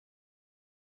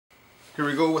Here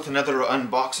we go with another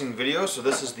unboxing video. So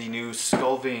this is the new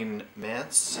Skulllvane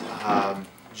Manse,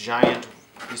 giant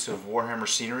piece of Warhammer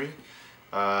scenery.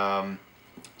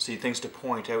 See, things to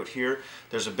point out here.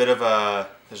 There's a bit of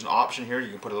there's an option here. You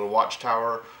can put a little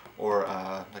watchtower or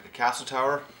like a castle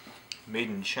tower, made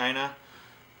in China.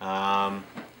 Yeah,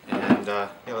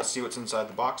 let's see what's inside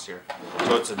the box here.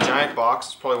 So it's a giant box.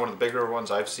 It's probably one of the bigger ones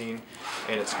I've seen,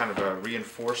 and it's kind of a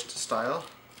reinforced style.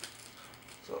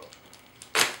 So.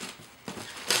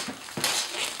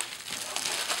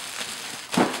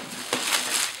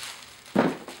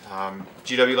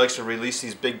 GW likes to release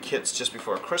these big kits just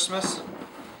before Christmas,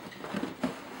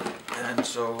 and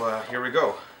so here we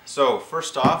go. So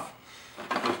first off,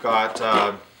 we've got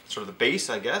sort of the base,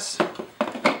 I guess,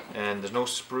 and there's no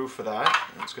sprue for that.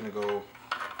 It's going to go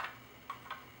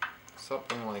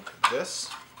something like this.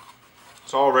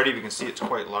 So already we can see it's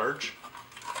quite large.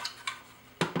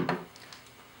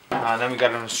 Then we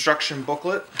got an instruction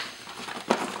booklet.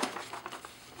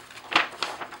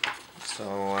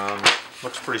 So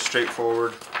looks pretty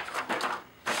straightforward.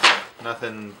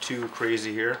 Nothing too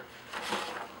crazy here.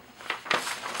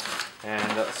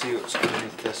 And let's see what's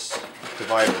underneath this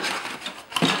divider.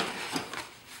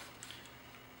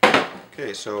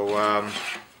 Okay, so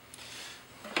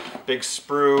big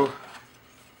sprue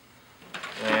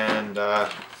and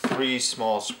 3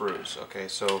 small sprues. Okay,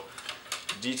 so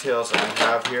details that we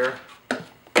have here.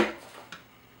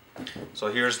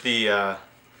 So here's the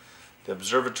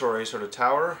observatory sort of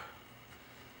tower,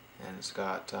 and it's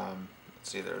got let's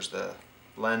see, there's the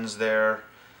lens there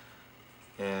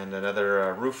and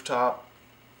another rooftop.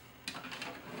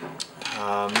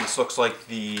 This looks like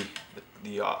the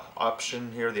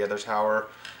option here, the other tower,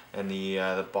 and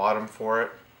the bottom for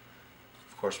it.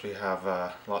 Of course, we have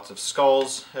lots of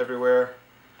skulls everywhere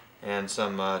and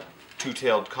some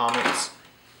two-tailed comets.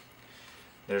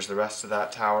 There's the rest of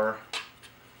that tower.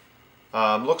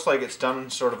 Looks like it's done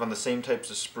sort of on the same types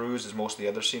of sprues as most of the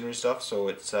other scenery stuff, so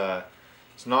it's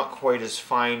not quite as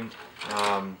fine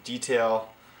detail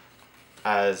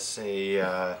as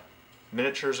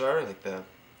miniatures are, like the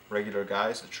regular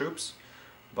guys, the troops,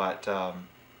 but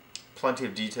plenty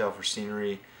of detail for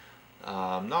scenery.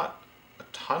 Not a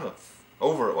ton of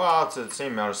well, it's the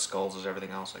same amount of skulls as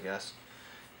everything else, I guess.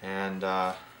 And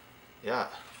yeah,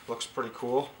 looks pretty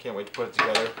cool. Can't wait to put it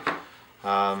together.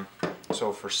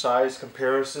 So for size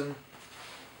comparison,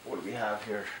 what do we have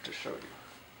here to show you?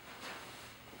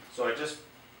 So I just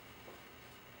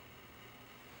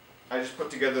put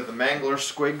together the Mangler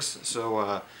squigs,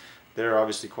 so they're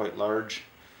obviously quite large,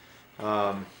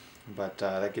 but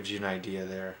that gives you an idea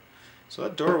there. So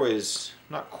that doorway is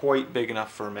not quite big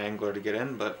enough for a Mangler to get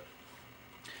in, but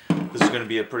this is going to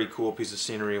be a pretty cool piece of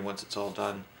scenery once it's all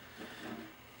done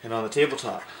and on the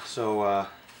tabletop. So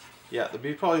yeah, there'll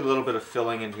be probably a little bit of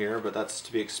filling in here, but that's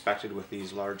to be expected with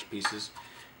these large pieces,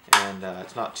 and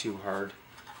it's not too hard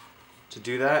to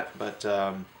do that, but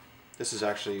this is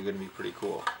actually going to be pretty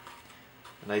cool.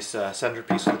 A nice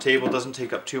centerpiece of the table, doesn't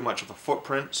take up too much of a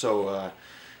footprint, so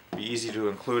be easy to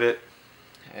include it.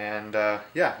 And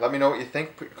yeah, let me know what you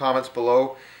think. Put your comments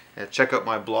below. Check out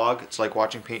my blog. It's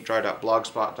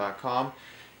likewatchingpaintdry.blogspot.com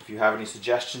if you have any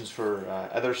suggestions for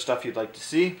other stuff you'd like to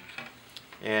see,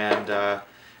 and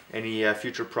any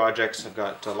future projects. I've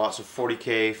got lots of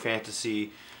 40K,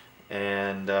 fantasy,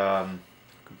 and a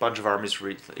bunch of armies for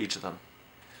each of them.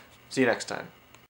 See you next time.